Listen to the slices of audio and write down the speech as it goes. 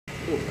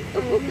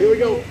Here we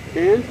go.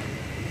 And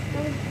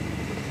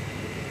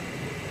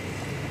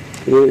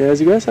it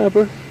has a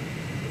grasshopper.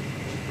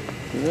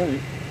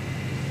 Alright.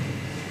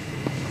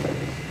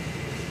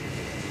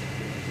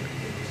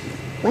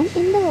 Went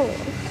in the hole.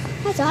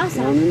 That's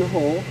awesome. Down in the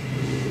hole.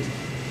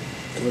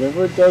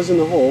 Whatever it does in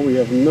the hole, we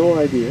have no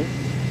idea.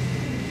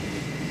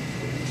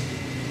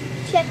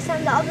 Checks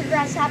on the other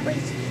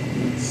grasshoppers.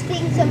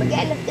 Stings them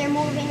again if they're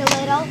moving a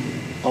little.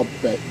 I'll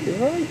bet you're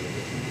right.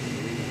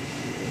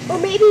 Or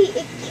maybe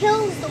it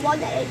kills the one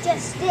that it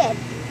just did.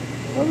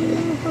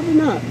 Probably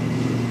not.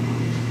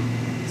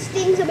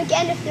 Stings them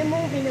again if they're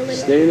moving a little.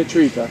 Stay in the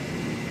tree, Tuck.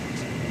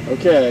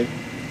 Okay.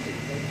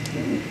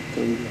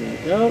 Come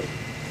back out.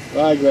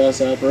 Bye,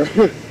 grasshopper.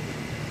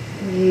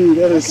 Ew,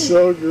 that is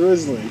so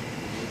grisly.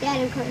 Dad,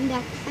 I'm coming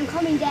back. I'm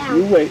coming down.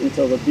 You wait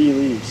until the bee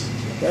leaves,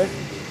 okay?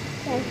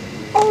 Okay.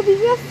 Oh, it'd be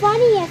real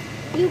funny if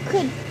you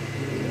could,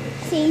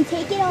 say,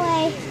 take it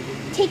away,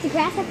 take the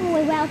grasshopper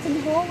away while it's in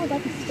the hole with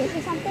like a stick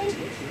or something,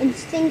 and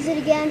stings it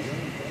again.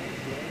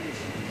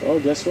 Oh,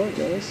 guess what,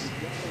 guys?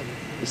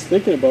 I was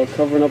thinking about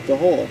covering up the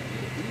hole.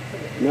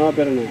 No, I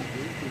better not.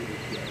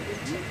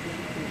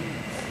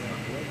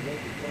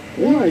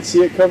 We might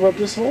see it cover up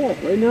this hole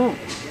right now.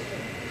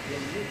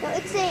 So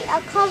let's say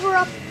I'll cover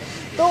up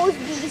those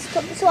bees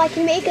so I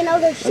can make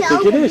another shell. I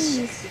think it for is.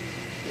 bees.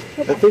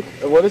 I think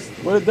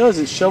what it does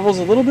is shovels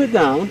a little bit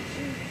down,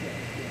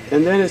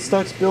 and then it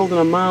starts building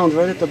a mound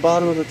right at the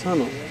bottom of the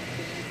tunnel.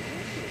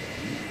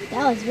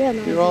 That was real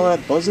nice. Hear all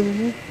that buzzing in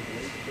here?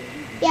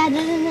 Yeah,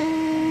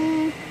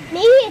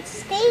 maybe it's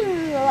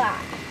stinging a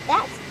lot.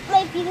 That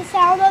might be the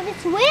sound of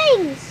its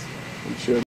wings. I'm sure.